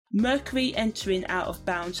Mercury entering out of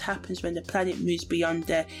bounds happens when the planet moves beyond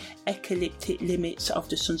the ecliptic limits of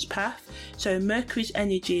the sun's path. So Mercury's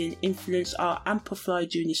energy and influence are amplified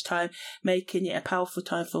during this time, making it a powerful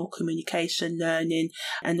time for communication, learning,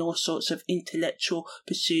 and all sorts of intellectual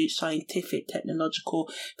pursuits, scientific, technological,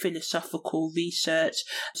 philosophical research.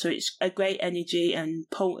 So it's a great energy and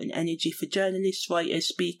potent energy for journalists, writers,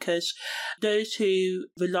 speakers, those who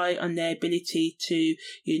rely on their ability to,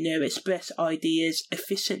 express ideas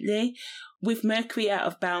efficiently. With Mercury out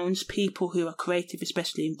of bounds, people who are creative,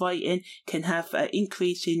 especially in writing, can have an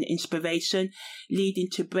increase in inspiration, leading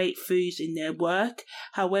to breakthroughs in their work.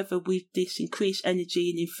 However, with this increased energy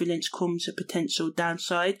and influence comes a potential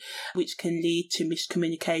downside, which can lead to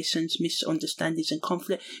miscommunications, misunderstandings and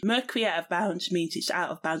conflict. Mercury out of bounds means it's out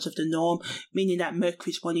of bounds of the norm, meaning that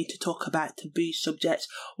Mercury's wanting to talk about taboo subjects,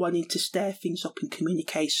 wanting to stir things up in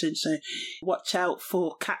communication. So watch out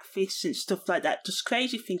for catfish and stuff like that. Just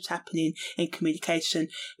crazy things happening in communication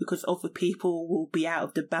because other people will be out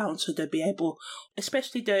of the bounds, so they'll be able,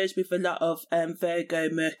 especially those with a lot of Virgo,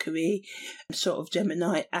 Mercury, sort of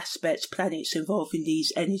Gemini aspects, planets involved in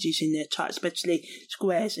these energies in their chart, especially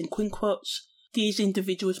squares and quinquets. These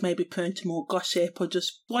individuals may be prone to more gossip or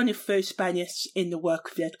just want to throw Spanish in the work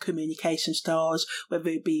of their communication styles, whether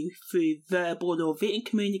it be through verbal or written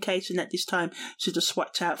communication at this time. So just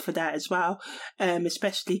watch out for that as well,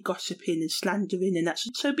 especially gossiping and slandering and that.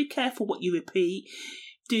 So be careful what you repeat.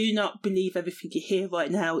 Do not believe everything you hear right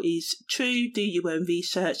now is true. Do your own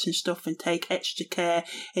research and stuff and take extra care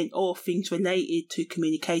in all things related to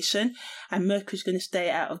communication. And Mercury's going to stay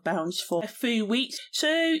out of bounds for a few weeks.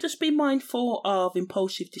 So just be mindful of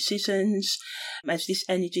impulsive decisions, as this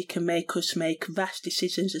energy can make us make rash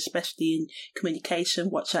decisions, especially in communication.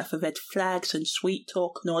 Watch out for red flags and sweet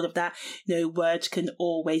talk and all of that. Words can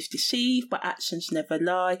always deceive, but actions never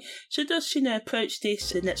lie. So just, approach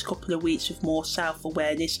this the next couple of weeks with more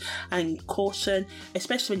self-awareness and caution,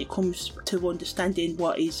 especially when it comes to understanding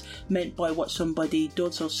what is meant by what somebody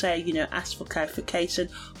does or say. Ask for clarification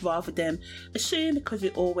rather than assume, because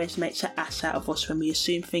it always makes an ass out of us when we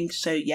assume things. So yeah.